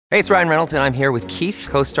Hey, it's Ryan Reynolds, and I'm here with Keith,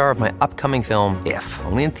 co-star of my upcoming film, If,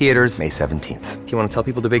 only in theaters May 17th. Do you want to tell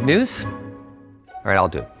people the big news? All right, I'll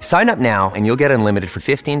do it. Sign up now and you'll get unlimited for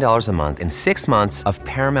 $15 a month and 6 months of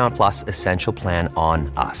Paramount Plus Essential Plan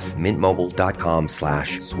on us.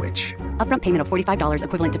 MintMobile.com/switch. Upfront payment of $45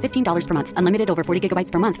 equivalent to $15 per month. Unlimited over 40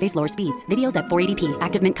 gigabytes per month. Face lower speeds. Videos at 480p.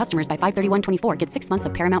 Active Mint customers by 531.24 get 6 months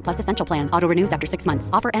of Paramount Plus Essential Plan. Auto renews after 6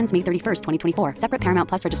 months. Offer ends May 31st, 2024. Separate Paramount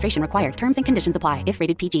Plus registration required. Terms and conditions apply if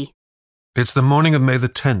rated PG. It's the morning of May the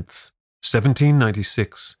 10th,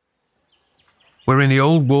 1796. We're in the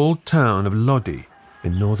old walled town of Lodi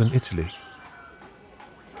in northern Italy.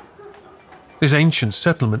 This ancient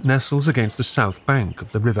settlement nestles against the south bank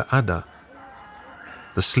of the River Adda.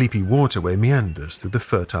 The sleepy waterway meanders through the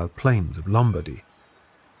fertile plains of Lombardy.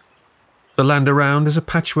 The land around is a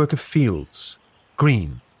patchwork of fields,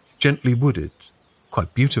 green, gently wooded,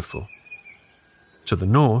 quite beautiful. To the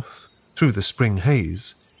north, through the spring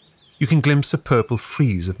haze, you can glimpse a purple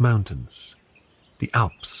frieze of mountains, the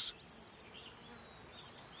Alps.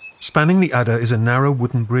 Spanning the Adda is a narrow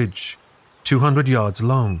wooden bridge, 200 yards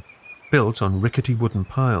long, built on rickety wooden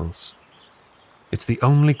piles. It's the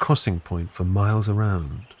only crossing point for miles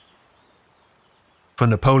around. For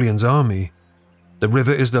Napoleon's army, the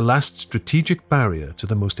river is the last strategic barrier to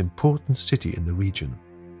the most important city in the region,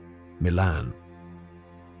 Milan.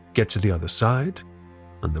 Get to the other side,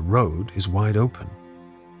 and the road is wide open.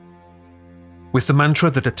 With the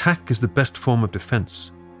mantra that attack is the best form of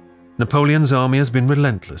defense, Napoleon's army has been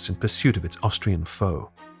relentless in pursuit of its Austrian foe.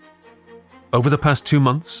 Over the past 2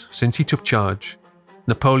 months, since he took charge,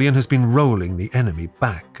 Napoleon has been rolling the enemy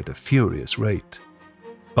back at a furious rate.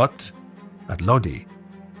 But at Lodi,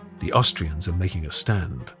 the Austrians are making a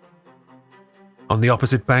stand. On the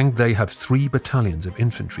opposite bank, they have 3 battalions of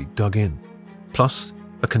infantry dug in, plus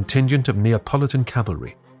a contingent of Neapolitan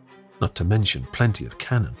cavalry, not to mention plenty of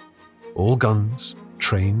cannon, all guns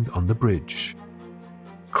trained on the bridge.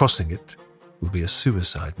 Crossing it will be a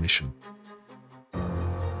suicide mission.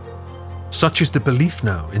 Such is the belief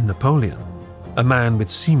now in Napoleon, a man with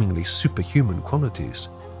seemingly superhuman qualities,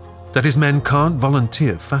 that his men can't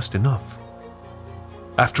volunteer fast enough.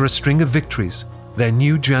 After a string of victories, their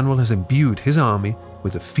new general has imbued his army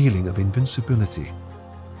with a feeling of invincibility.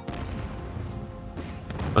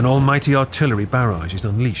 An almighty artillery barrage is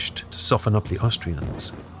unleashed to soften up the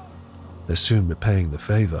Austrians. They're soon repaying the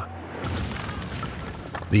favor.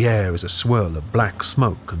 The air is a swirl of black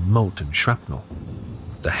smoke and molten shrapnel,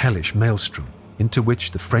 the hellish maelstrom into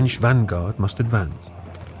which the French vanguard must advance.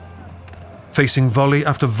 Facing volley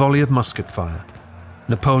after volley of musket fire,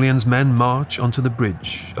 Napoleon's men march onto the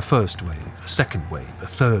bridge, a first wave, a second wave, a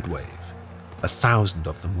third wave. 1,000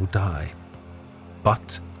 of them will die.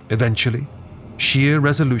 But, eventually, sheer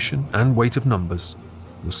resolution and weight of numbers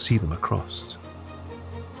will see them across.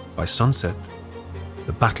 By sunset,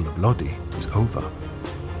 the Battle of Lodi is over.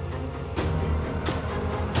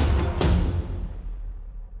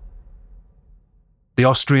 The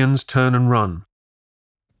Austrians turn and run.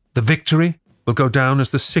 The victory will go down as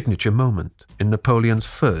the signature moment in Napoleon's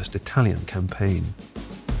first Italian campaign.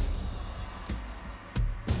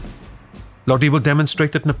 Lodi will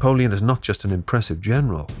demonstrate that Napoleon is not just an impressive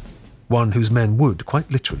general, one whose men would quite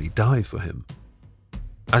literally die for him.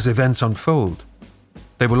 As events unfold,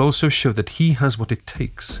 they will also show that he has what it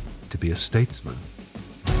takes to be a statesman.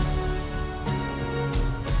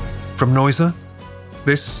 From Noiser,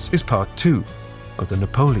 this is part 2 of the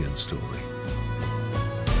Napoleon story.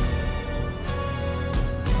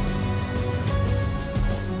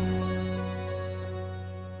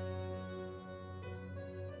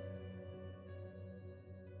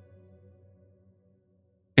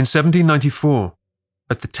 In 1794,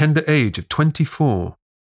 at the tender age of 24,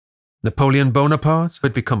 Napoleon Bonaparte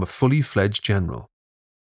had become a fully fledged general.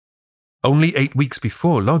 Only 8 weeks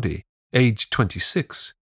before Lodi, aged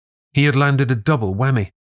 26, he had landed a double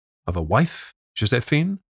whammy of a wife,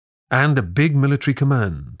 Josephine, and a big military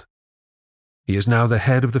command. He is now the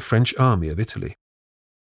head of the French army of Italy.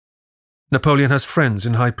 Napoleon has friends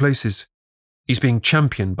in high places. He's being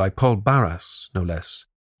championed by Paul Barras, no less,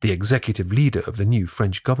 the executive leader of the new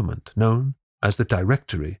French government, known as the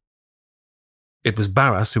Directory. It was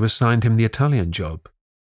Barras who assigned him the Italian job.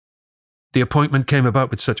 The appointment came about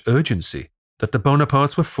with such urgency that the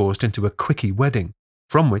Bonapartes were forced into a quickie wedding,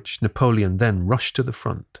 from which Napoleon then rushed to the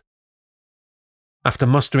front. After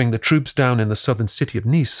mustering the troops down in the southern city of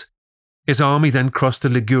Nice, his army then crossed the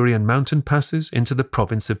Ligurian mountain passes into the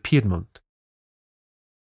province of Piedmont.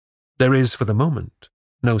 There is, for the moment,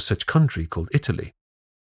 no such country called Italy.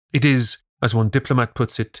 It is, as one diplomat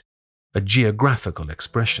puts it, a geographical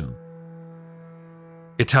expression.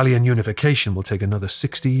 Italian unification will take another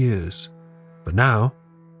 60 years. But now,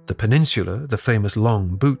 the peninsula, the famous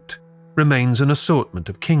Long Boot, remains an assortment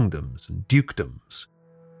of kingdoms and dukedoms.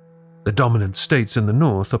 The dominant states in the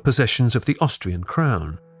north are possessions of the Austrian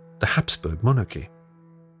crown, the Habsburg monarchy.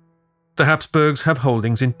 The Habsburgs have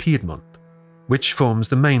holdings in Piedmont, which forms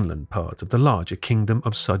the mainland part of the larger kingdom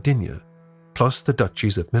of Sardinia, plus the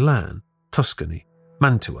duchies of Milan, Tuscany,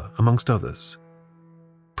 Mantua, amongst others.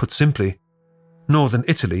 Put simply, northern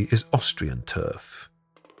Italy is Austrian turf.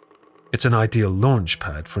 It's an ideal launch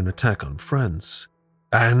pad for an attack on France.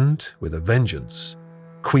 And, with a vengeance,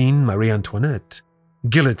 Queen Marie Antoinette,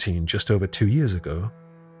 guillotined just over 2 years ago,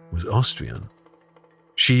 was Austrian.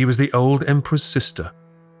 She was the old emperor's sister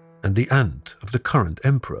and the aunt of the current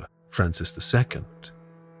emperor, Francis II.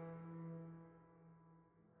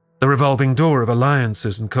 The revolving door of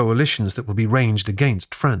alliances and coalitions that will be ranged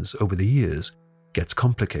against France over the years gets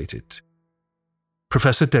complicated.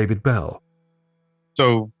 Professor David Bell.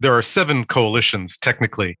 So there are 7 coalitions,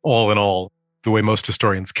 technically, all in all, the way most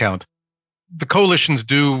historians count. The coalitions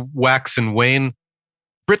do wax and wane.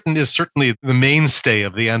 Britain is certainly the mainstay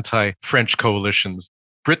of the anti-French coalitions.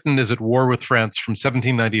 Britain is at war with France from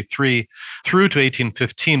 1793 through to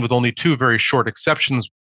 1815, with only 2 very short exceptions.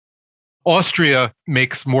 Austria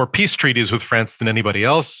makes more peace treaties with France than anybody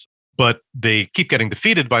else, but they keep getting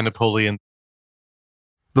defeated by Napoleon.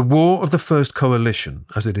 The War of the First Coalition,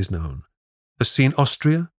 as it is known, has seen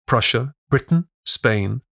Austria, Prussia, Britain,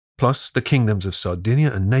 Spain, plus the kingdoms of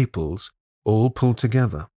Sardinia and Naples all pulled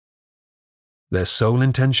together. Their sole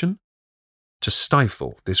intention? To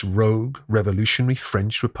stifle this rogue, revolutionary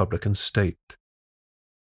French Republican state.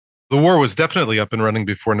 The war was definitely up and running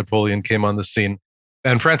before Napoleon came on the scene,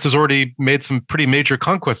 and France has already made some pretty major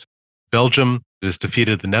conquests. Belgium has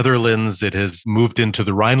defeated the Netherlands, it has moved into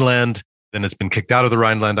the Rhineland, then it's been kicked out of the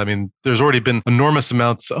Rhineland. I mean, there's already been enormous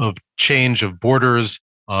amounts of change of borders,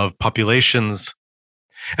 of populations.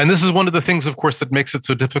 And this is one of the things, of course, that makes it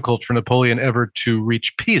so difficult for Napoleon ever to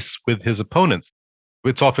reach peace with his opponents.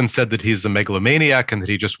 It's often said that he's a megalomaniac and that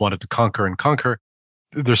he just wanted to conquer and conquer.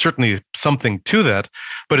 There's certainly something to that.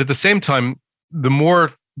 But at the same time, the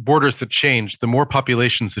more borders that changed, the more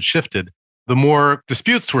populations that shifted, the more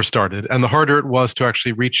disputes were started, and the harder it was to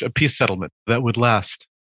actually reach a peace settlement that would last.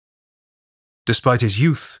 Despite his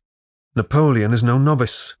youth, Napoleon is no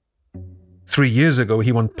novice. 3 years ago,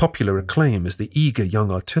 he won popular acclaim as the eager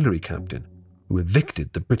young artillery captain who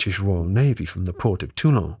evicted the British Royal Navy from the port of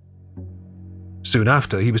Toulon. Soon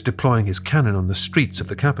after, he was deploying his cannon on the streets of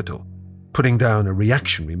the capital, putting down a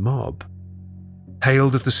reactionary mob.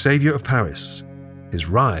 Hailed as the saviour of Paris, his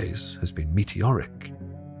rise has been meteoric.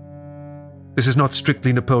 This is not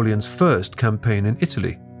strictly Napoleon's first campaign in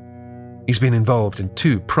Italy. He's been involved in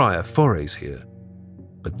 2 prior forays here.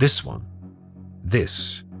 But this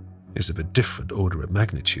is of a different order of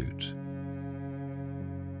magnitude.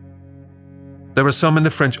 There are some in the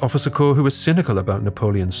French officer corps who are cynical about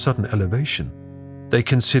Napoleon's sudden elevation. They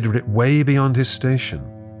consider it way beyond his station.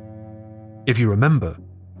 If you remember,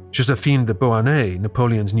 Josephine de Beauharnais,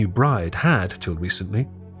 Napoleon's new bride, had, till recently,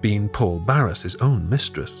 been Paul Barras's own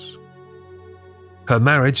mistress. Her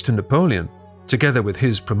marriage to Napoleon, together with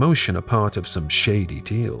his promotion, are part of some shady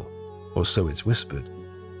deal, or so it's whispered.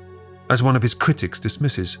 As one of his critics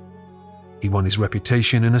dismisses, he won his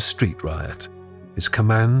reputation in a street riot, his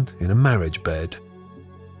command in a marriage bed.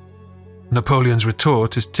 Napoleon's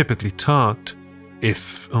retort is typically tart,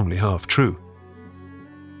 if only half true.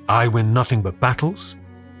 I win nothing but battles,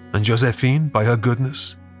 and Josephine, by her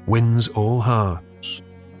goodness, wins all hearts.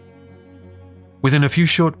 Within a few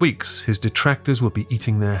short weeks, his detractors will be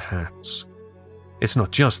eating their hats. It's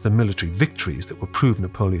not just the military victories that will prove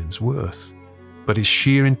Napoleon's worth, but his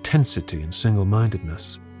sheer intensity and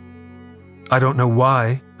single-mindedness. I don't know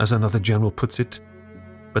why, as another general puts it,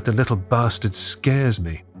 but the little bastard scares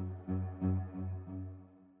me.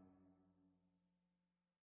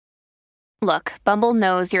 Look, Bumble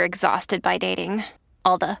knows you're exhausted by dating.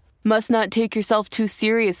 All the, must not take yourself too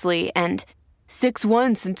seriously, and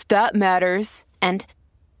 6'1" since that matters, and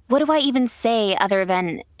what do I even say other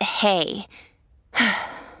than, hey?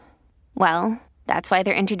 Well, that's why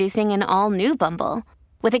they're introducing an all-new Bumble,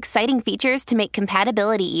 with exciting features to make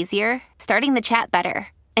compatibility easier, starting the chat better,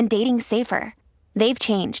 and dating safer. They've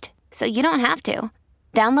changed, so you don't have to.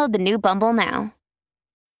 Download the new Bumble now.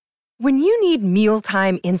 When you need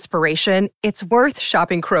mealtime inspiration, it's worth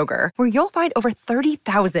shopping Kroger, where you'll find over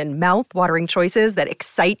 30,000 mouth-watering choices that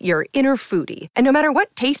excite your inner foodie. And no matter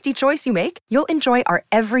what tasty choice you make, you'll enjoy our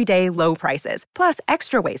everyday low prices, plus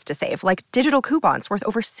extra ways to save, like digital coupons worth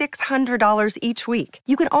over $600 each week.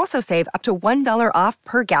 You can also save up to $1 off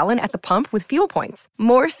per gallon at the pump with fuel points.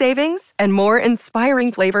 More savings and more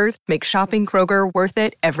inspiring flavors make shopping Kroger worth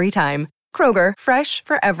it every time. Kroger, fresh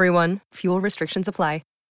for everyone. Fuel restrictions apply.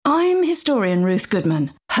 I'm historian Ruth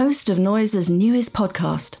Goodman, host of Noiser's newest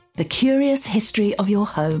podcast, The Curious History of Your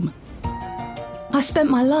Home. I've spent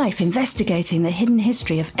my life investigating the hidden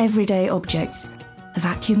history of everyday objects. The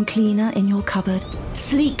vacuum cleaner in your cupboard,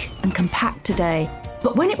 sleek and compact today,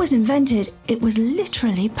 but when it was invented, it was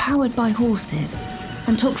literally powered by horses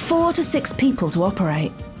and took 4 to 6 people to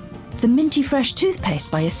operate. The minty fresh toothpaste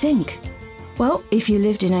by your sink. Well, if you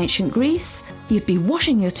lived in ancient Greece, you'd be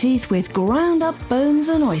washing your teeth with ground-up bones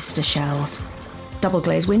and oyster shells.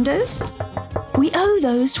 Double-glazed windows? We owe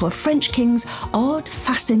those to a French king's odd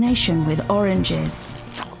fascination with oranges.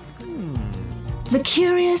 The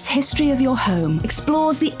Curious History of Your Home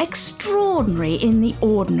explores the extraordinary in the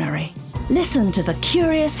ordinary. Listen to The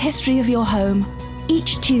Curious History of Your Home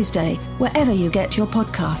each Tuesday, wherever you get your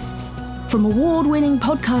podcasts. From award-winning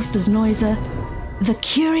podcasters Noiser, The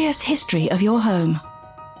Curious History of Your Home.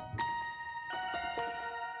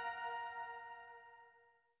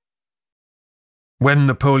 When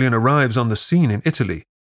Napoleon arrives on the scene in Italy,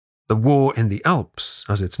 the war in the Alps,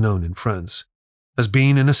 as it's known in France, has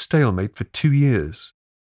been in a stalemate for 2 years.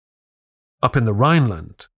 Up in the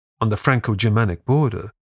Rhineland, on the Franco-Germanic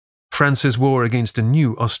border, France's war against a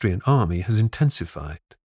new Austrian army has intensified.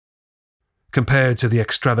 Compared to the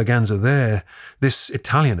extravaganza there, this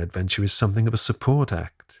Italian adventure is something of a support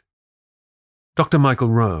act. Dr. Michael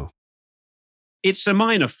Rowe. It's a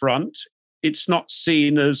minor front. It's not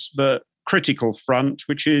seen as the critical front,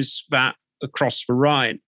 which is that across the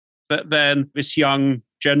Rhine. But then this young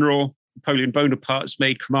general, Napoleon Bonaparte, is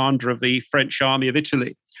made commander of the French army of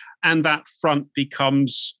Italy. And that front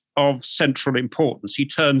becomes of central importance. He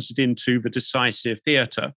turns it into the decisive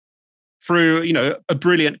theatre through, a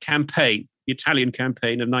brilliant campaign. The Italian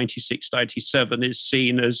campaign of 96-97 is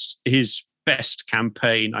seen as his best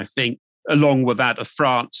campaign, I think, along with that of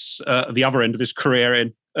France at the other end of his career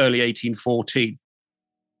in early 1814.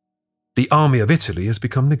 The army of Italy has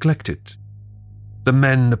become neglected. The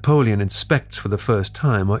men Napoleon inspects for the first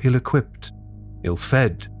time are ill-equipped,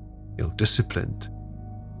 ill-fed, ill-disciplined.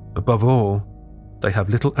 Above all, they have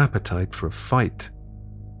little appetite for a fight.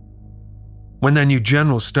 When their new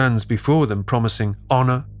general stands before them promising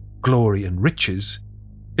honour, glory and riches,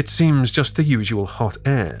 it seems just the usual hot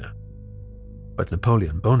air. But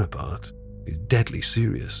Napoleon Bonaparte is deadly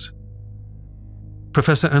serious.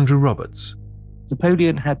 Professor Andrew Roberts.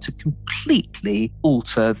 Napoleon had to completely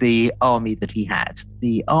alter the army that he had.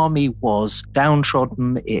 The army was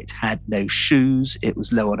downtrodden, it had no shoes, it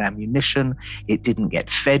was low on ammunition, it didn't get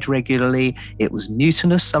fed regularly, it was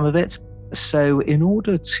mutinous, some of it. So in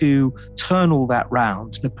order to turn all that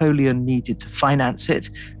round, Napoleon needed to finance it,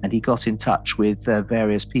 and he got in touch with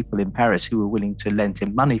various people in Paris who were willing to lend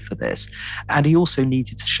him money for this. And he also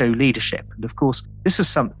needed to show leadership. And of course, this is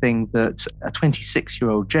something that a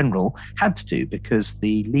 26-year-old general had to do, because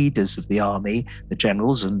the leaders of the army, the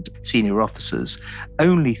generals and senior officers,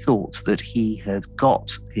 only thought that he had got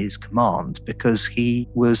his command because he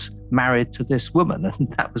was married to this woman,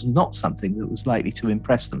 and that was not something that was likely to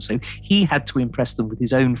impress them. So he had to impress them with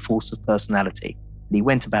his own force of personality, and he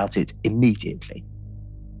went about it immediately.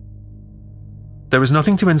 There is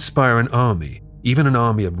nothing to inspire an army, even an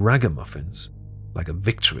army of ragamuffins, like a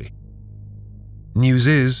victory. News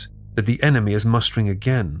is that the enemy is mustering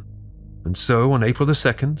again, and so on April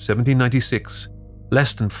 2nd, 1796,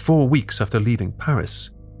 less than 4 weeks after leaving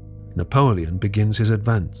Paris, Napoleon begins his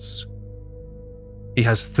advance. He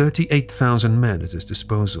has 38,000 men at his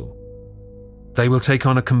disposal. They will take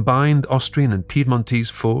on a combined Austrian and Piedmontese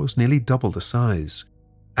force nearly double the size.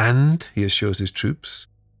 And, he assures his troops,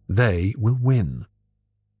 they will win.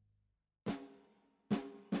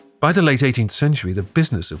 By the late 18th century, the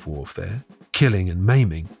business of warfare, killing and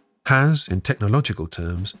maiming, has, in technological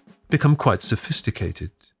terms, become quite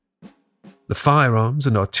sophisticated. The firearms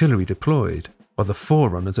and artillery deployed are the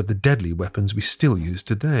forerunners of the deadly weapons we still use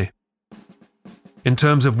today. In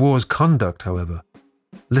terms of war's conduct, however,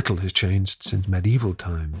 little has changed since medieval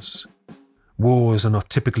times. Wars are not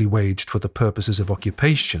typically waged for the purposes of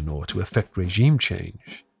occupation or to effect regime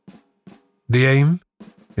change. The aim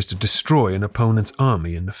is to destroy an opponent's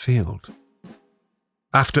army in the field.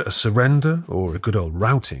 After a surrender or a good old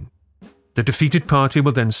routing, The defeated party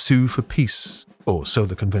will then sue for peace, or so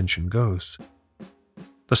the convention goes.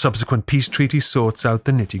 The subsequent peace treaty sorts out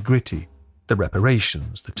the nitty-gritty, the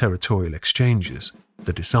reparations, the territorial exchanges,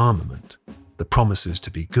 the disarmament, the promises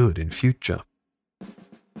to be good in future.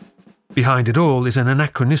 Behind it all is an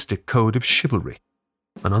anachronistic code of chivalry,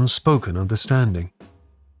 an unspoken understanding.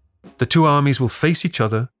 The two armies will face each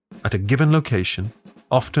other at a given location,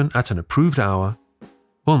 often at an approved hour,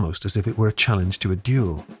 almost as if it were a challenge to a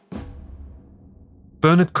duel.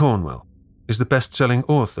 Bernard Cornwell is the best-selling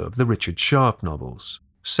author of the Richard Sharp novels,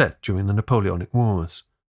 set during the Napoleonic Wars.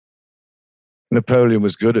 Napoleon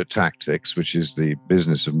was good at tactics, which is the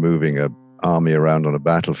business of moving an army around on a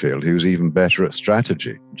battlefield. He was even better at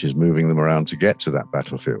strategy, which is moving them around to get to that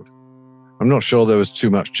battlefield. I'm not sure there was too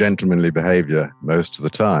much gentlemanly behavior most of the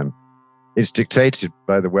time. It's dictated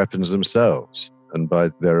by the weapons themselves and by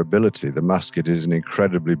their ability. The musket is an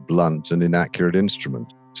incredibly blunt and inaccurate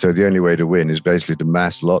instrument. So the only way to win is basically to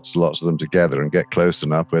mass lots of them together and get close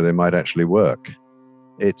enough where they might actually work.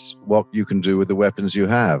 It's what you can do with the weapons you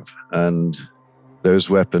have. And those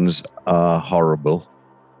weapons are horrible.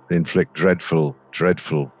 They inflict dreadful,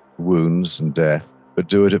 dreadful wounds and death, but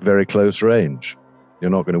do it at very close range. You're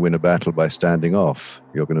not going to win a battle by standing off.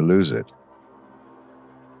 You're going to lose it.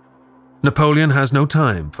 Napoleon has no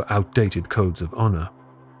time for outdated codes of honor.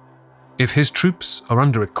 If his troops are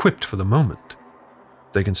under-equipped for the moment,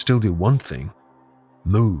 they can still do one thing: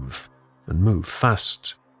 move, and move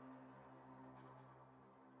fast.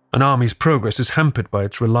 An army's progress is hampered by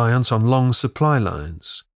its reliance on long supply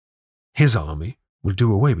lines. His army will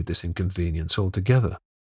do away with this inconvenience altogether.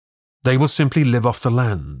 They will simply live off the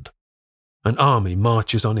land. An army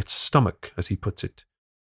marches on its stomach, as he puts it.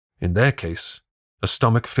 In their case, a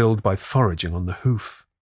stomach filled by foraging on the hoof.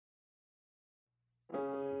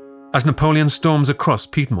 As Napoleon storms across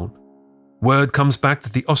Piedmont, word comes back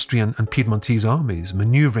that the Austrian and Piedmontese armies,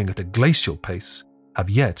 maneuvering at a glacial pace, have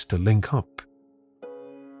yet to link up.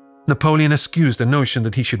 Napoleon eschews the notion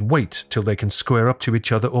that he should wait till they can square up to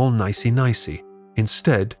each other all nicey-nicey.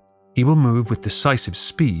 Instead, he will move with decisive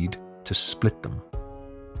speed to split them.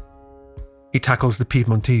 He tackles the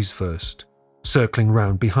Piedmontese first, circling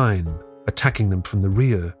round behind, attacking them from the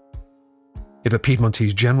rear. If a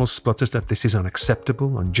Piedmontese general splutters that this is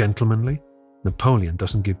unacceptable, ungentlemanly, Napoleon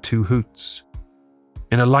doesn't give two hoots.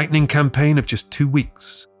 In a lightning campaign of just 2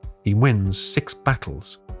 weeks, he wins 6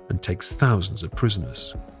 battles and takes thousands of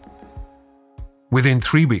prisoners. Within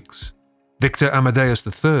 3 weeks, Victor Amadeus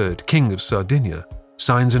III, King of Sardinia,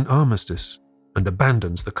 signs an armistice and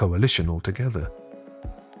abandons the coalition altogether.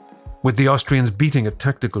 With the Austrians beating a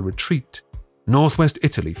tactical retreat, northwest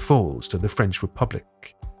Italy falls to the French Republic.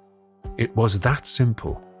 It was that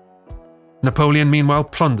simple. Napoleon meanwhile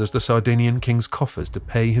plunders the Sardinian king's coffers to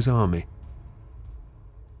pay his army.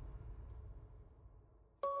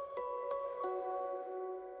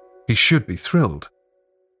 He should be thrilled.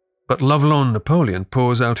 But lovelorn Napoleon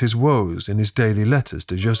pours out his woes in his daily letters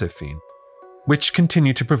to Josephine, which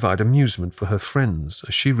continue to provide amusement for her friends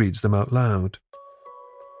as she reads them out loud.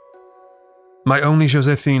 My only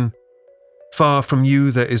Josephine, far from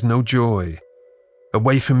you there is no joy.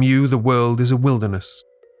 Away from you the world is a wilderness,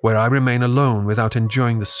 where I remain alone without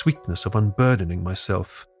enjoying the sweetness of unburdening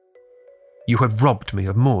myself. You have robbed me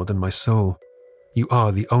of more than my soul. You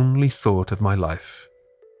are the only thought of my life.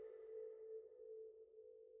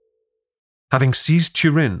 Having seized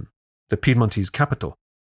Turin, the Piedmontese capital,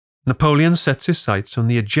 Napoleon sets his sights on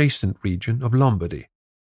the adjacent region of Lombardy.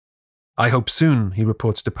 I hope soon, he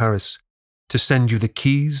reports to Paris, to send you the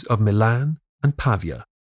keys of Milan and Pavia.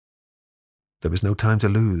 There is no time to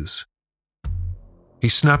lose. He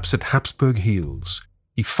snaps at Habsburg heels.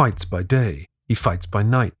 He fights by day. He fights by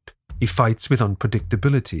night. He fights with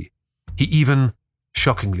unpredictability. He even,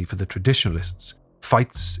 shockingly for the traditionalists,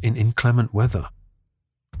 fights in inclement weather.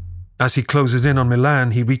 As he closes in on Milan,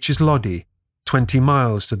 he reaches Lodi, 20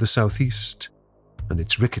 miles to the southeast, and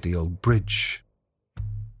its rickety old bridge.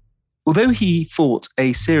 Although he fought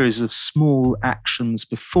a series of small actions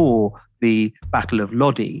before the Battle of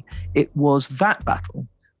Lodi, it was that battle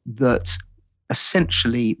that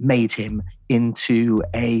essentially made him into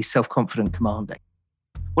a self-confident commander.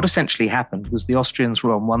 What essentially happened was the Austrians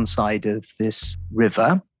were on one side of this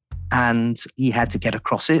river, and he had to get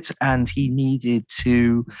across it, and he needed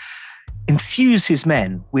to infuse his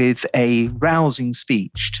men with a rousing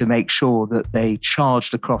speech to make sure that they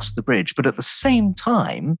charged across the bridge. But at the same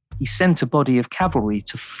time, he sent a body of cavalry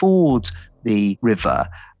to ford the river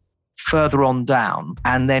further on down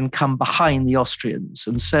and then come behind the Austrians.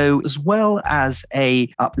 And so, as well as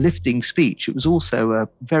a uplifting speech, it was also a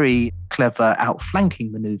very clever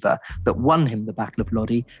outflanking maneuver that won him the Battle of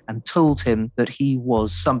Lodi and told him that he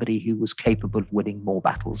was somebody who was capable of winning more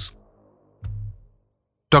battles.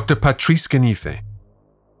 Dr. Patrice Genife.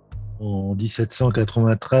 In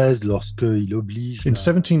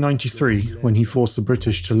 1793, when he forced the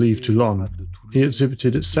British to leave Toulon, he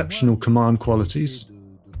exhibited exceptional command qualities.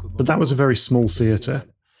 But that was a very small theatre.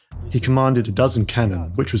 He commanded a dozen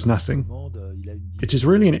cannon, which was nothing. It is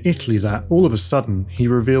really in Italy that, all of a sudden, he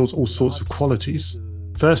reveals all sorts of qualities.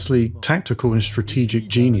 Firstly, tactical and strategic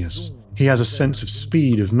genius. He has a sense of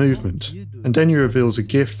speed of movement, and then he reveals a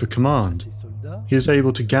gift for command. He is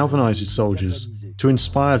able to galvanize his soldiers, to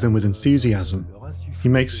inspire them with enthusiasm. He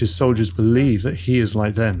makes his soldiers believe that he is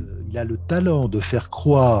like them. Il a le talent de faire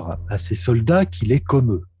croire à ses soldats qu'il est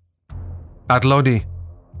comme eux. At Lodi,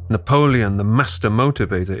 Napoleon, the master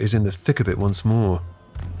motivator, is in the thick of it once more,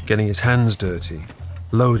 getting his hands dirty,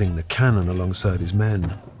 loading the cannon alongside his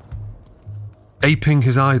men. Aping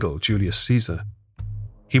his idol, Julius Caesar,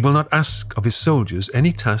 he will not ask of his soldiers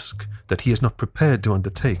any task that he is not prepared to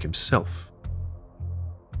undertake himself.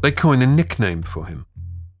 They coin a nickname for him,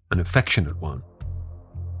 an affectionate one.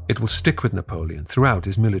 It will stick with Napoleon throughout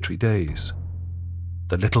his military days.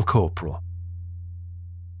 The Little Corporal.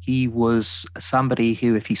 He was somebody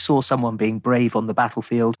who, if he saw someone being brave on the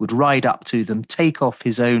battlefield, would ride up to them, take off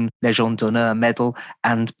his own Légion d'honneur medal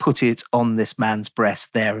and put it on this man's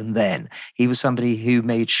breast there and then. He was somebody who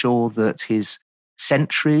made sure that his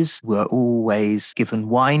sentries were always given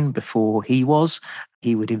wine before he was.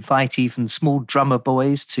 He would invite even small drummer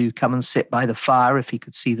boys to come and sit by the fire if he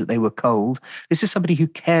could see that they were cold. This is somebody who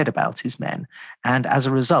cared about his men, and as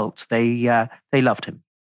a result, they loved him.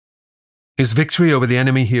 His victory over the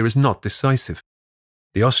enemy here is not decisive.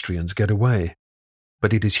 The Austrians get away,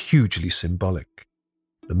 but it is hugely symbolic.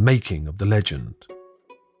 The making of the legend.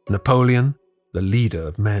 Napoleon, the leader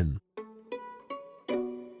of men.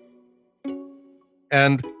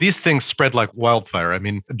 And these things spread like wildfire. I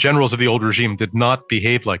mean, generals of the old regime did not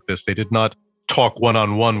behave like this. They did not talk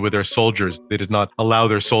one-on-one with their soldiers. They did not allow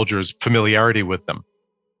their soldiers familiarity with them.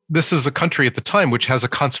 This is a country at the time which has a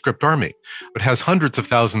conscript army. It has hundreds of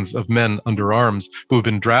thousands of men under arms who have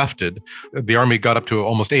been drafted. The army got up to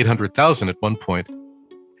almost 800,000 at one point.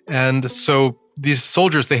 And so these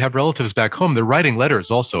soldiers, they have relatives back home. They're writing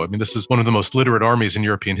letters also. I mean, this is one of the most literate armies in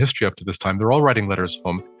European history up to this time. They're all writing letters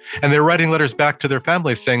home. And they're writing letters back to their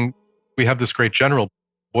families saying, we have this great general.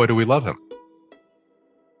 Boy, do we love him.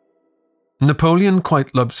 Napoleon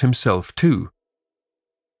quite loves himself too.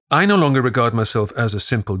 I no longer regard myself as a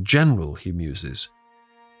simple general, he muses,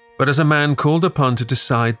 but as a man called upon to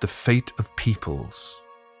decide the fate of peoples.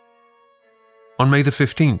 On May the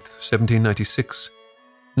 15th, 1796,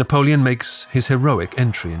 Napoleon makes his heroic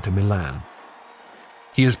entry into Milan.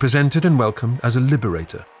 He is presented and welcomed as a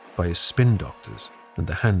liberator by his spin doctors and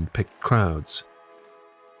the hand-picked crowds.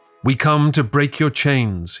 "We come to break your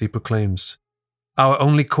chains," he proclaims. "Our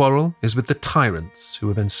only quarrel is with the tyrants who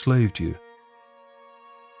have enslaved you."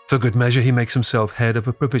 For good measure, he makes himself head of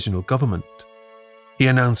a provisional government. He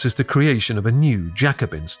announces the creation of a new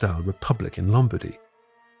Jacobin-style republic in Lombardy.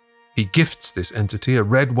 He gifts this entity a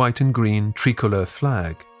red, white, and green tricolor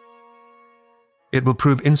flag. It will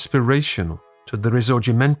prove inspirational to the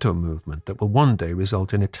Risorgimento movement that will one day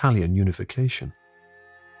result in Italian unification.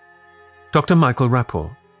 Dr. Michael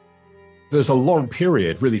Rapport. There's a long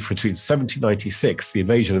period, really, between 1796, the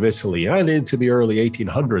invasion of Italy, and into the early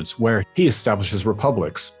 1800s, where he establishes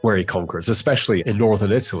republics, where he conquers, especially in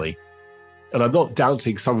northern Italy. And I'm not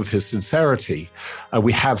doubting some of his sincerity.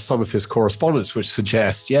 We have some of his correspondence which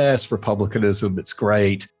suggests, yes, republicanism, it's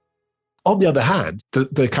great. On the other hand,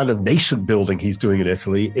 the kind of nation building he's doing in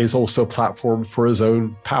Italy is also a platform for his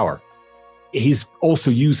own power. He's also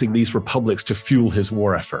using these republics to fuel his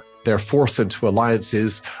war effort. They're forced into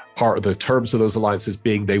alliances, part of the terms of those alliances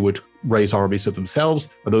being they would raise armies of themselves,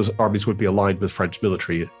 and those armies would be aligned with French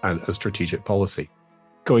military and strategic policy.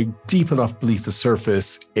 Going deep enough beneath the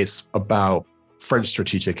surface, it's about French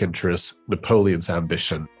strategic interests, Napoleon's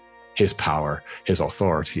ambition, his power, his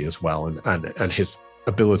authority as well, and his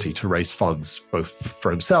ability to raise funds, both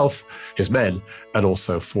for himself, his men, and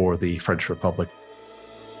also for the French Republic.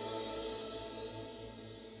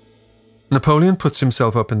 Napoleon puts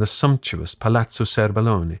himself up in the sumptuous Palazzo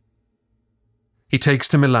Serbelloni. He takes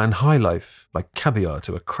to Milan high life like caviar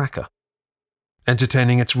to a cracker,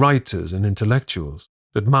 entertaining its writers and intellectuals,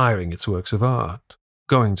 admiring its works of art,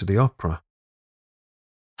 going to the opera.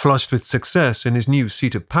 Flushed with success in his new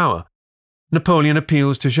seat of power, Napoleon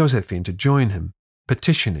appeals to Josephine to join him,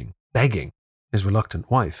 petitioning begging his reluctant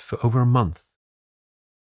wife for over a month.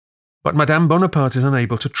 But Madame Bonaparte is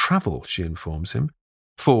unable to travel, she informs him,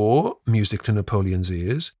 for, music to Napoleon's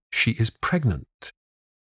ears, she is pregnant.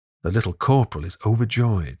 The little corporal is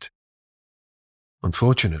overjoyed.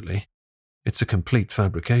 Unfortunately, it's a complete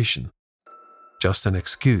fabrication. Just an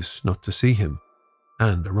excuse not to see him,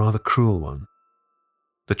 and a rather cruel one.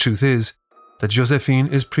 The truth is that Josephine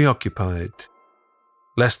is preoccupied.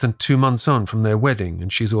 Less than 2 months on from their wedding,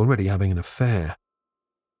 and she's already having an affair.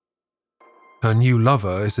 Her new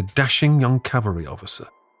lover is a dashing young cavalry officer,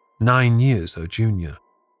 9 years her junior,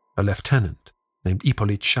 a lieutenant named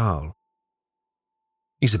Hippolyte Charles.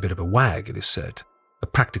 He's a bit of a wag, it is said, a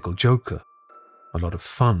practical joker, a lot of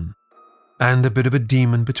fun, and a bit of a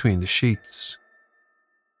demon between the sheets.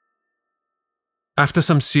 After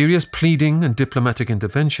some serious pleading and diplomatic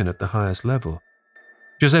intervention at the highest level,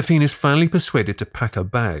 Josephine is finally persuaded to pack her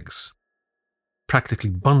bags.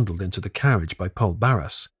 Practically bundled into the carriage by Paul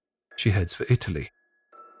Barras, she heads for Italy.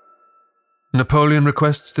 Napoleon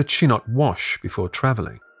requests that she not wash before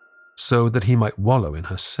travelling, so that he might wallow in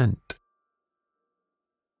her scent.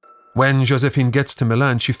 When Josephine gets to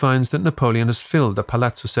Milan, she finds that Napoleon has filled the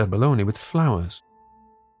Palazzo Serbelloni with flowers.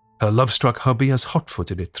 Her love-struck hubby has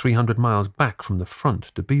hot-footed it 300 miles back from the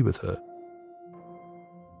front to be with her.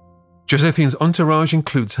 Josephine's entourage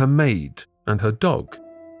includes her maid and her dog,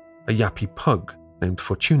 a yappy pug named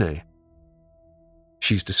Fortuné.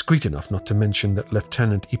 She's discreet enough not to mention that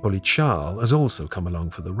Lieutenant Hippolyte Charles has also come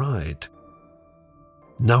along for the ride.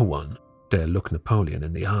 No one dare look Napoleon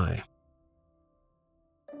in the eye.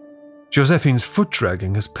 Josephine's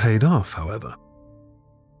foot-dragging has paid off, however.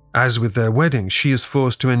 As with their wedding, she is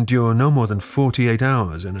forced to endure no more than 48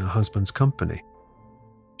 hours in her husband's company.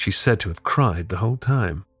 She's said to have cried the whole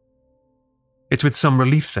time. It's with some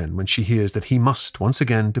relief then when she hears that he must once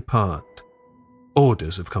again depart.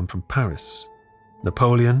 Orders have come from Paris.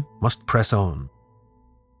 Napoleon must press on.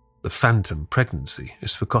 The phantom pregnancy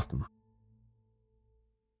is forgotten.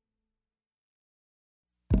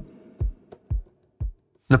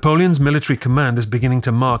 Napoleon's military command is beginning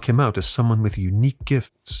to mark him out as someone with unique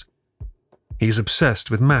gifts. He is obsessed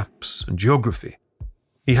with maps and geography.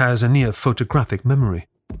 He has a near photographic memory.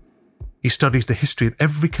 He studies the history of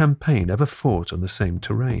every campaign ever fought on the same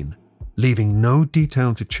terrain, leaving no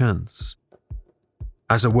detail to chance.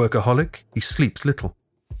 As a workaholic, he sleeps little,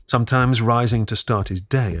 sometimes rising to start his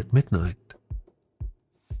day at midnight.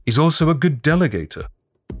 He's also a good delegator.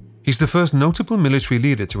 He's the first notable military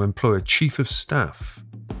leader to employ a chief of staff,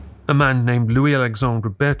 a man named Louis-Alexandre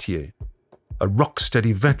Berthier, a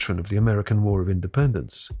rock-steady veteran of the American War of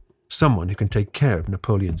Independence, someone who can take care of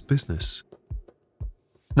Napoleon's business.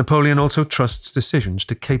 Napoleon also trusts decisions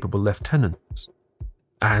to capable lieutenants.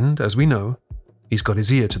 And, as we know, he's got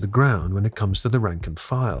his ear to the ground when it comes to the rank and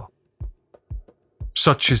file.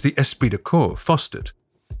 Such is the esprit de corps fostered,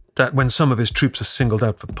 that when some of his troops are singled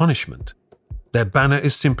out for punishment, their banner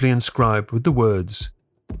is simply inscribed with the words,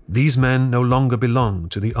 "These men no longer belong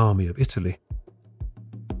to the army of Italy."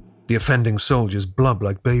 The offending soldiers blub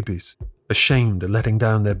like babies, ashamed at letting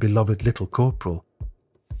down their beloved little corporal.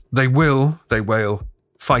 They will, they wail,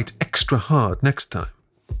 fight extra hard next time.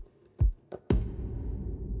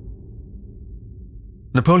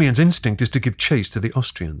 Napoleon's instinct is to give chase to the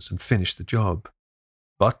Austrians and finish the job.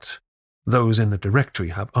 But those in the Directory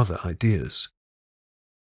have other ideas.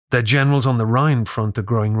 Their generals on the Rhine front are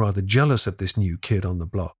growing rather jealous of this new kid on the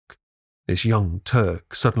block, this young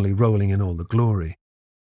Turk suddenly rolling in all the glory.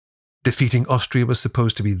 Defeating Austria was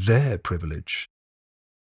supposed to be their privilege.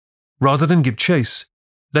 Rather than give chase,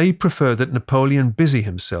 they prefer that Napoleon busy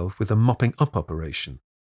himself with a mopping-up operation,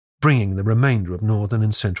 bringing the remainder of northern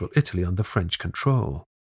and central Italy under French control.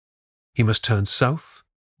 He must turn south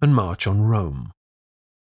and march on Rome.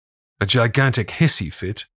 A gigantic hissy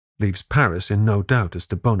fit leaves Paris in no doubt as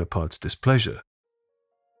to Bonaparte's displeasure.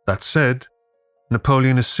 That said,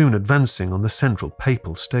 Napoleon is soon advancing on the central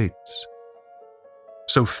papal states.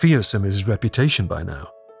 So fearsome is his reputation by now,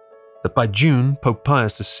 that by June Pope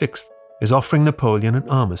Pius VI is offering Napoleon an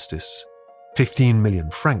armistice, 15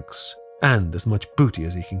 million francs, and as much booty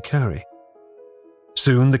as he can carry.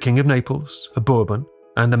 Soon the King of Naples, a Bourbon,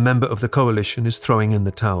 and a member of the coalition is throwing in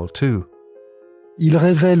the towel too. He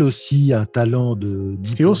also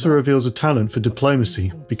reveals a talent for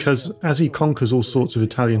diplomacy because, as he conquers all sorts of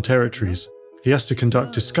Italian territories, he has to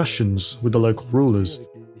conduct discussions with the local rulers,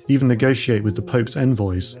 even negotiate with the Pope's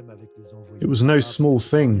envoys. It was no small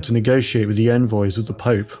thing to negotiate with the envoys of the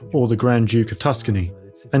Pope or the Grand Duke of Tuscany,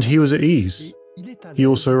 and he was at ease. He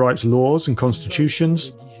also writes laws and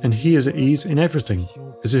constitutions, and he is at ease in everything,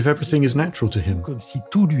 as if everything is natural to him.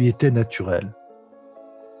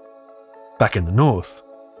 Back in the north,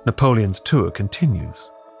 Napoleon's tour continues.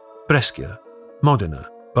 Brescia, Modena,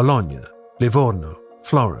 Bologna, Livorno,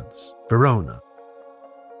 Florence, Verona.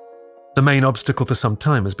 The main obstacle for some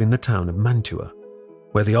time has been the town of Mantua,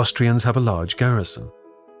 where the Austrians have a large garrison.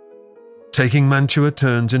 Taking Mantua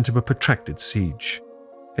turns into a protracted siege.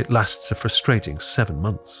 It lasts a frustrating 7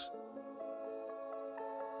 months.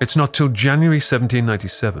 It's not till January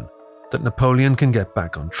 1797 that Napoleon can get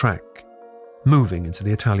back on track, moving into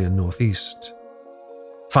the Italian northeast.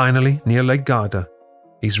 Finally, near Lake Garda,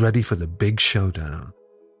 he's ready for the big showdown.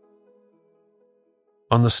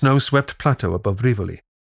 On the snow-swept plateau above Rivoli,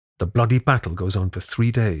 the bloody battle goes on for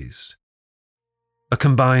 3 days. A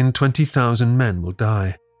combined 20,000 men will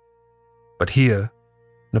die. But here,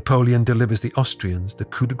 Napoleon delivers the Austrians the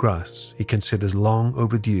coup de grace he considers long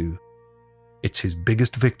overdue. It's his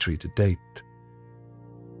biggest victory to date.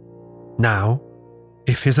 Now,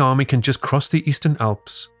 if his army can just cross the Eastern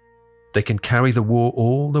Alps, they can carry the war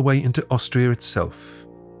all the way into Austria itself.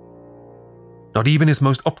 Not even his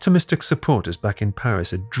most optimistic supporters back in Paris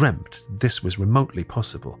had dreamt this was remotely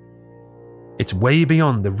possible. It's way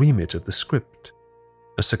beyond the remit of the script,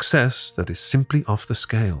 a success that is simply off the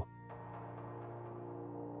scale.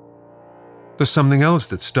 There's something else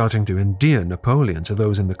that's starting to endear Napoleon to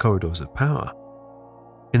those in the corridors of power.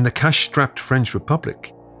 In the cash-strapped French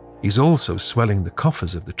Republic, he's also swelling the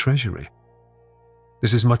coffers of the treasury.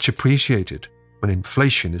 This is much appreciated when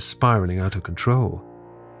inflation is spiraling out of control.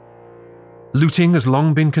 Looting has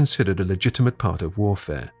long been considered a legitimate part of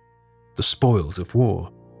warfare, the spoils of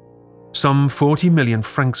war. Some 40 million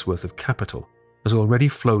francs worth of capital has already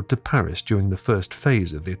flowed to Paris during the first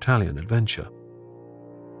phase of the Italian adventure.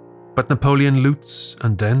 But Napoleon loots,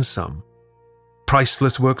 and then some.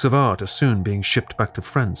 Priceless works of art are soon being shipped back to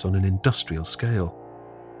France on an industrial scale.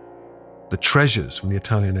 The treasures from the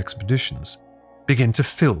Italian expeditions begin to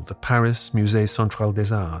fill the Paris Musée Central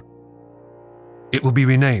des Arts. It will be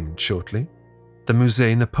renamed shortly the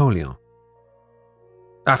Musée Napoleon.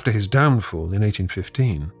 After his downfall in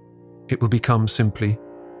 1815, it will become simply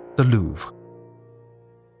the Louvre.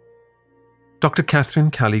 Dr.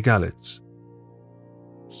 Catherine Calley-Gallitz.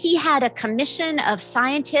 He had a commission of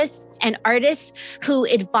scientists and artists who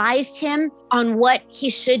advised him on what he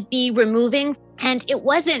should be removing. And it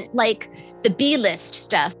wasn't like the B-list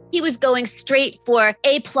stuff. He was going straight for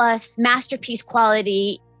A+ masterpiece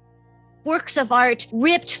quality. Works of art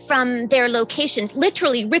ripped from their locations,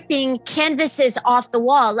 literally ripping canvases off the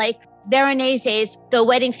wall, like Veronese's The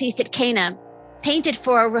Wedding Feast at Cana, painted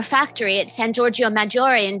for a refectory at San Giorgio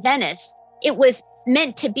Maggiore in Venice. It was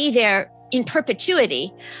meant to be there in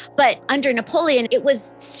perpetuity, but under Napoleon, it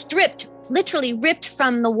was stripped, literally ripped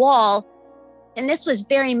from the wall. And this was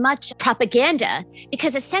very much propaganda,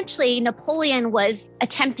 because essentially Napoleon was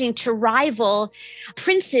attempting to rival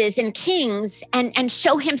princes and kings and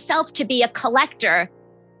show himself to be a collector.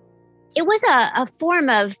 It was a form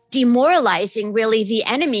of demoralizing, really, the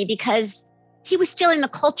enemy, because he was stealing the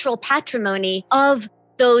cultural patrimony of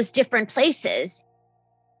those different places.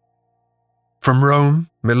 From Rome,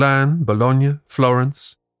 Milan, Bologna,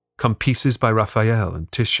 Florence come pieces by Raphael and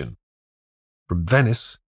Titian. From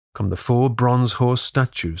Venice come the 4 bronze horse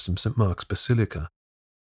statues from St. Mark's Basilica.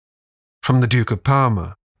 From the Duke of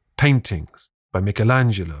Parma, paintings by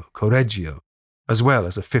Michelangelo, Correggio, as well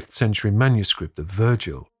as a 5th century manuscript of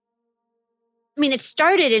Virgil. I mean, it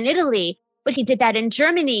started in Italy, but he did that in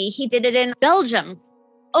Germany. He did it in Belgium.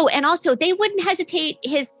 Oh, and also they wouldn't hesitate,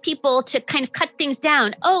 his people, to kind of cut things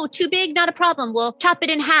down. Oh, too big, not a problem. We'll chop it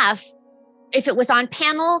in half. If it was on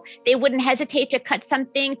panel, they wouldn't hesitate to cut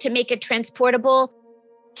something to make it transportable.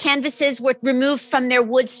 Canvases were removed from their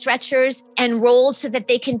wood stretchers and rolled so that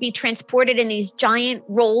they can be transported in these giant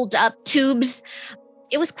rolled up tubes.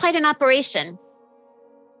 It was quite an operation.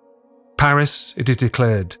 Paris, it is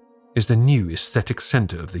declared, is the new aesthetic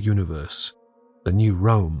center of the universe, the new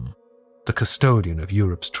Rome, the custodian of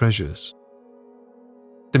Europe's treasures.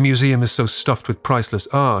 The museum is so stuffed with priceless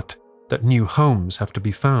art that new homes have to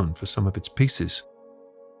be found for some of its pieces.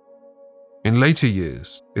 In later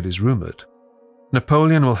years, it is rumored,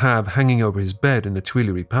 Napoleon will have hanging over his bed in the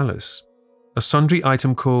Tuileries Palace a sundry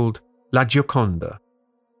item called La Gioconda,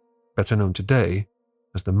 better known today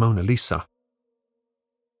as the Mona Lisa.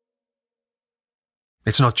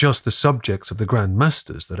 It's not just the subjects of the Grand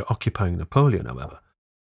Masters that are occupying Napoleon, however,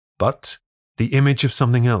 but the image of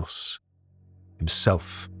something else,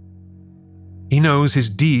 himself. He knows his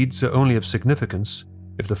deeds are only of significance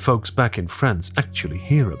if the folks back in France actually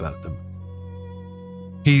hear about them.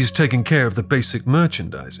 He's taking care of the basic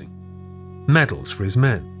merchandising. Medals for his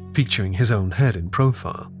men, featuring his own head in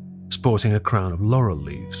profile, sporting a crown of laurel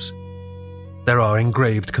leaves. There are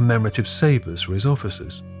engraved commemorative sabres for his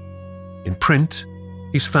officers. In print,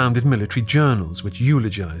 he's founded military journals which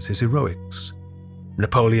eulogize his heroics.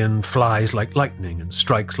 Napoleon flies like lightning and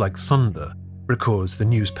strikes like thunder, records the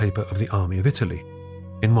newspaper of the Army of Italy,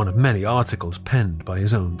 in one of many articles penned by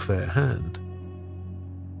his own fair hand.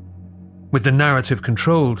 With the narrative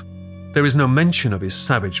controlled, there is no mention of his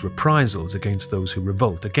savage reprisals against those who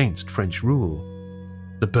revolt against French rule,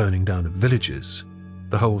 the burning down of villages,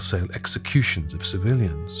 the wholesale executions of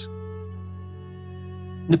civilians.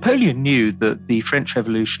 Napoleon knew that the French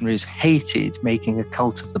revolutionaries hated making a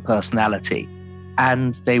cult of the personality,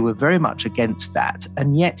 and they were very much against that,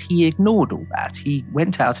 and yet he ignored all that. He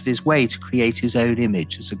went out of his way to create his own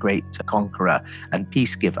image as a great conqueror and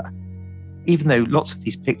peacegiver. Even though lots of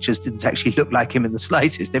these pictures didn't actually look like him in the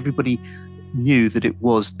slightest, everybody knew that it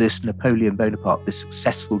was this Napoleon Bonaparte, this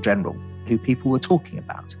successful general, who people were talking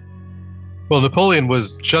about. Well, Napoleon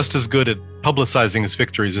was just as good at publicizing his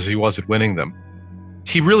victories as he was at winning them.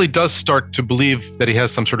 He really does start to believe that he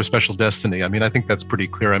has some sort of special destiny. I mean, I think that's pretty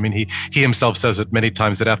clear. I mean, he himself says it many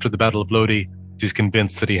times that after the Battle of Lodi, he's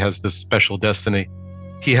convinced that he has this special destiny.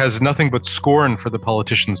 He has nothing but scorn for the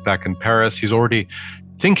politicians back in Paris. He's already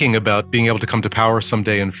thinking about being able to come to power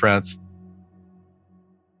someday in France.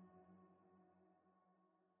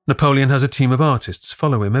 Napoleon has a team of artists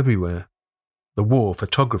follow him everywhere, the war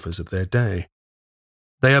photographers of their day.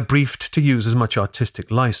 They are briefed to use as much artistic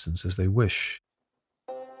license as they wish.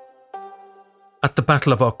 At the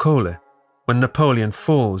Battle of Arcole, when Napoleon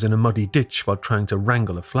falls in a muddy ditch while trying to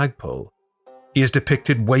wrangle a flagpole, he is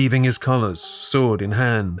depicted waving his colours, sword in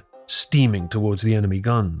hand, steaming towards the enemy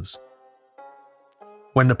guns.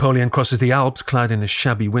 When Napoleon crosses the Alps clad in a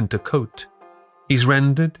shabby winter coat, he's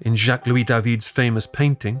rendered in Jacques-Louis David's famous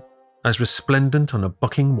painting as resplendent on a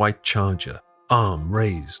bucking white charger, arm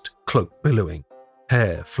raised, cloak billowing,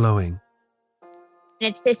 hair flowing.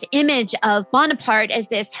 It's this image of Bonaparte as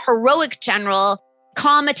this heroic general,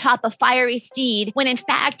 calm atop a fiery steed, when in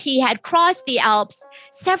fact he had crossed the Alps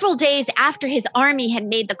several days after his army had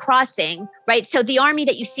made the crossing, right? So the army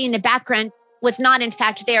that you see in the background was not in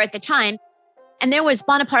fact there at the time. And there was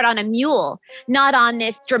Bonaparte on a mule, not on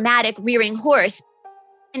this dramatic rearing horse.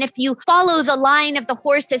 And if you follow the line of the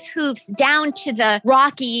horse's hoofs down to the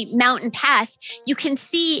rocky mountain pass, you can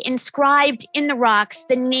see inscribed in the rocks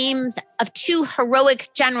the names of two heroic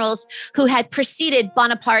generals who had preceded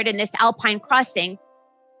Bonaparte in this Alpine crossing.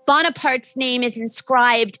 Bonaparte's name is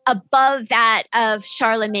inscribed above that of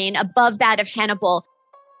Charlemagne, above that of Hannibal.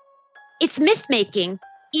 It's myth-making.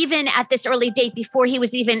 Even at this early date, before he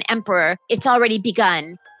was even emperor, it's already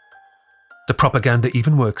begun. The propaganda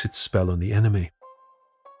even works its spell on the enemy.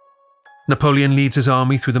 Napoleon leads his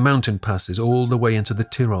army through the mountain passes all the way into the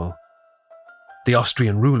Tyrol. The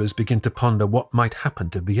Austrian rulers begin to ponder what might happen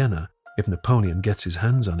to Vienna if Napoleon gets his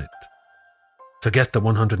hands on it. Forget the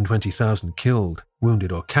 120,000 killed,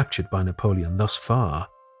 wounded or captured by Napoleon thus far.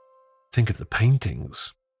 Think of the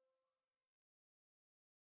paintings.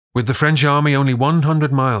 With the French army only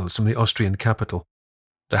 100 miles from the Austrian capital,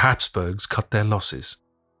 the Habsburgs cut their losses.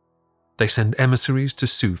 They send emissaries to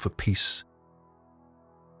sue for peace.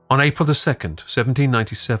 On April 2nd,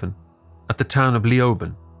 1797, at the town of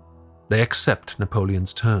Leoben, they accept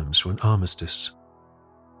Napoleon's terms for an armistice.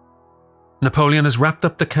 Napoleon has wrapped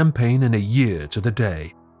up the campaign in a year to the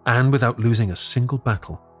day, and without losing a single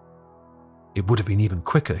battle. It would have been even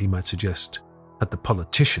quicker, he might suggest, had the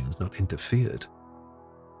politicians not interfered.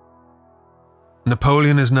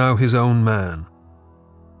 Napoleon is now his own man.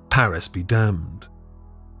 Paris be damned.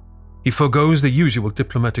 He forgoes the usual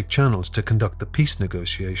diplomatic channels to conduct the peace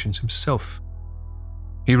negotiations himself.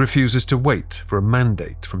 He refuses to wait for a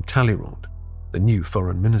mandate from Talleyrand, the new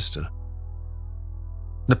foreign minister.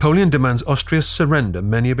 Napoleon demands Austria surrender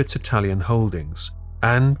many of its Italian holdings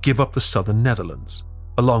and give up the southern Netherlands,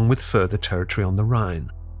 along with further territory on the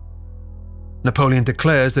Rhine. Napoleon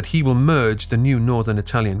declares that he will merge the new northern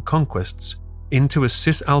Italian conquests into a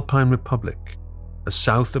Cisalpine republic, a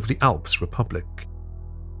south of the Alps republic.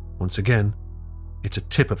 Once again, it's a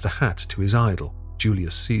tip of the hat to his idol,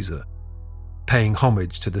 Julius Caesar, paying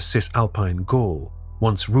homage to the Cisalpine Gaul,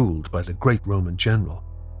 once ruled by the great Roman general.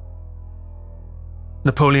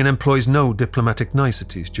 Napoleon employs no diplomatic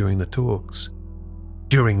niceties during the talks.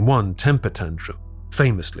 During one temper tantrum,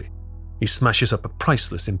 famously, he smashes up a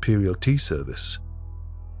priceless imperial tea service.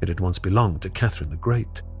 It had once belonged to Catherine the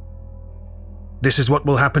Great. "This is what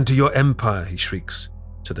will happen to your empire," he shrieks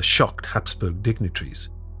to the shocked Habsburg dignitaries.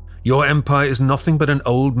 "Your empire is nothing but an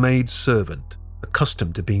old maid servant,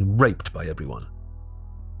 accustomed to being raped by everyone."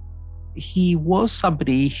 He was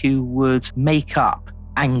somebody who would make up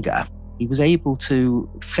anger He was able to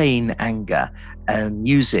feign anger and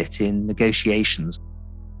use it in negotiations.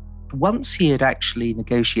 Once he had actually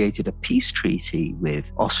negotiated a peace treaty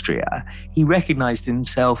with Austria, he recognized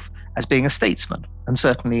himself as being a statesman and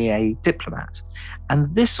certainly a diplomat.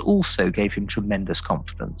 And this also gave him tremendous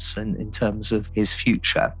confidence in terms of his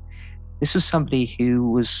future. This was somebody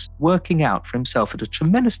who was working out for himself at a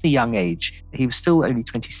tremendously young age, he was still only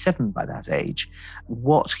 27 by that age,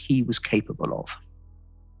 what he was capable of.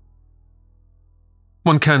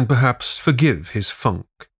 One can perhaps forgive his funk,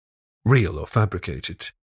 real or fabricated.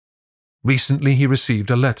 Recently he received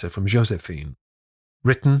a letter from Josephine,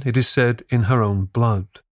 written, it is said, in her own blood.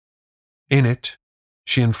 In it,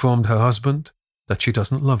 she informed her husband that she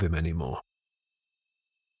doesn't love him anymore.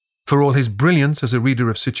 For all his brilliance as a reader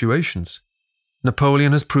of situations,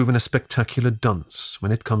 Napoleon has proven a spectacular dunce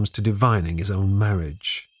when it comes to divining his own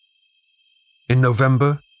marriage. In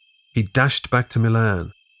November, he dashed back to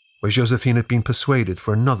Milan, where Josephine had been persuaded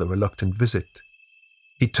for another reluctant visit.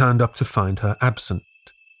 He turned up to find her absent.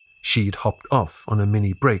 She'd hopped off on a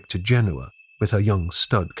mini break to Genoa with her young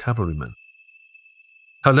stud cavalryman.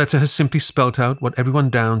 Her letter has simply spelt out what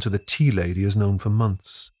everyone down to the tea lady has known for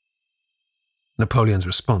months. Napoleon's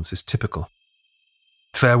response is typical.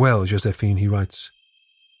 "Farewell, Josephine," he writes.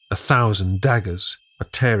 "1,000 daggers are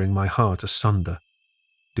tearing my heart asunder.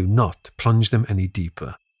 Do not plunge them any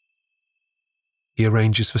deeper." He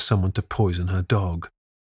arranges for someone to poison her dog.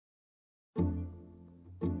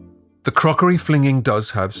 The crockery flinging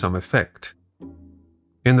does have some effect.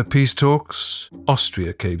 In the peace talks,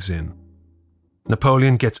 Austria caves in.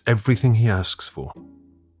 Napoleon gets everything he asks for.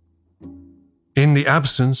 In the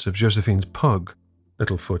absence of Josephine's pug,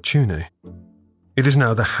 little Fortuné, it is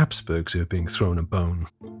now the Habsburgs who are being thrown a bone.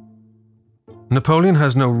 Napoleon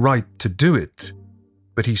has no right to do it,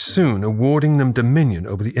 but he's soon awarding them dominion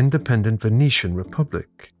over the independent Venetian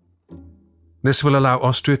Republic. This will allow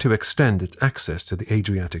Austria to extend its access to the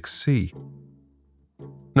Adriatic Sea.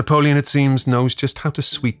 Napoleon, it seems, knows just how to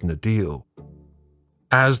sweeten a deal.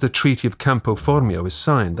 As the Treaty of Campo Formio is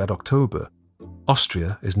signed that October,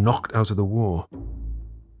 Austria is knocked out of the war.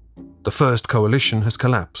 The First Coalition has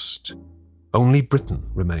collapsed. Only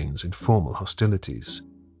Britain remains in formal hostilities.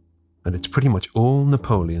 And it's pretty much all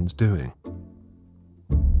Napoleon's doing.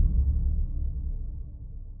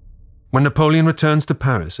 When Napoleon returns to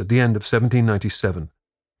Paris at the end of 1797,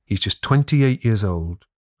 he's just 28 years old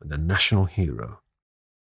and a national hero.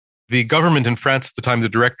 The government in France at the time of the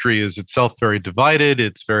Directory is itself very divided.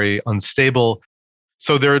 It's very unstable.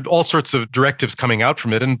 So there are all sorts of directives coming out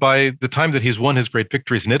from it. And by the time that he's won his great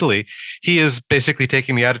victories in Italy, he is basically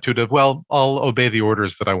taking the attitude of, well, I'll obey the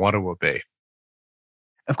orders that I want to obey.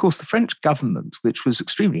 Of course, the French government, which was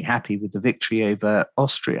extremely happy with the victory over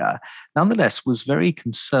Austria, nonetheless was very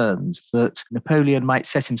concerned that Napoleon might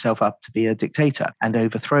set himself up to be a dictator and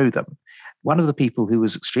overthrow them. One of the people who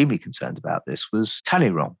was extremely concerned about this was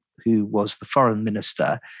Talleyrand, who was the foreign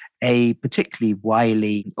minister, a particularly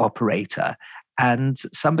wily operator, and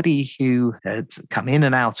somebody who had come in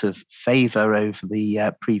and out of favor over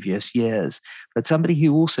the previous years, but somebody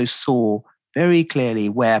who also saw very clearly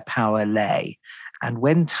where power lay. And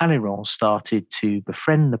when Talleyrand started to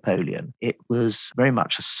befriend Napoleon, it was very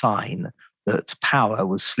much a sign that power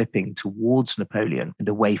was slipping towards Napoleon and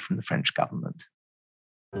away from the French government.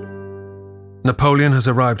 Napoleon has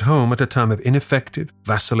arrived home at a time of ineffective,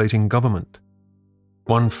 vacillating government.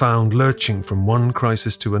 One found lurching from one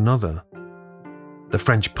crisis to another. The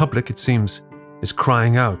French public, it seems, is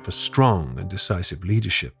crying out for strong and decisive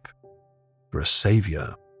leadership, for a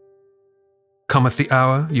saviour. Cometh the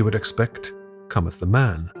hour, you would expect, cometh the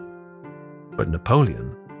man. But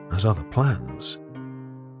Napoleon has other plans.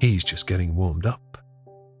 He's just getting warmed up.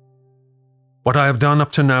 What I have done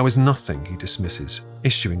up to now is nothing, he dismisses,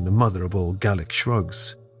 issuing the mother of all Gallic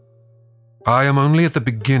shrugs. I am only at the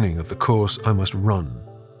beginning of the course I must run.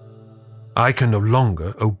 I can no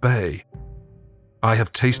longer obey. I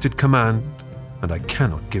have tasted command, and I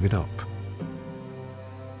cannot give it up.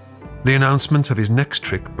 The announcement of his next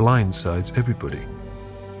trick blindsides everybody.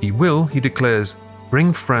 He will, he declares,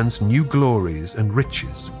 bring France new glories and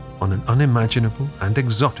riches on an unimaginable and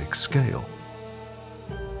exotic scale.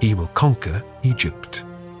 He will conquer Egypt.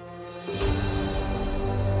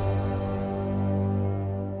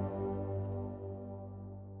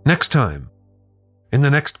 Next time, in the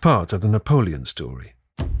next part of the Napoleon story.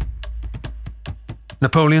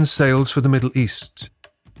 Napoleon sails for the Middle East.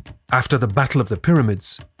 After the Battle of the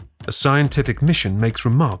Pyramids, a scientific mission makes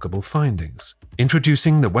remarkable findings,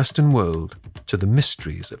 introducing the Western world to the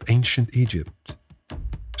mysteries of ancient Egypt.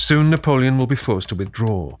 Soon Napoleon will be forced to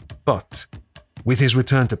withdraw, but with his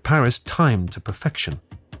return to Paris timed to perfection,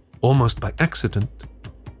 almost by accident,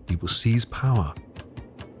 he will seize power.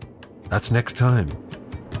 That's next time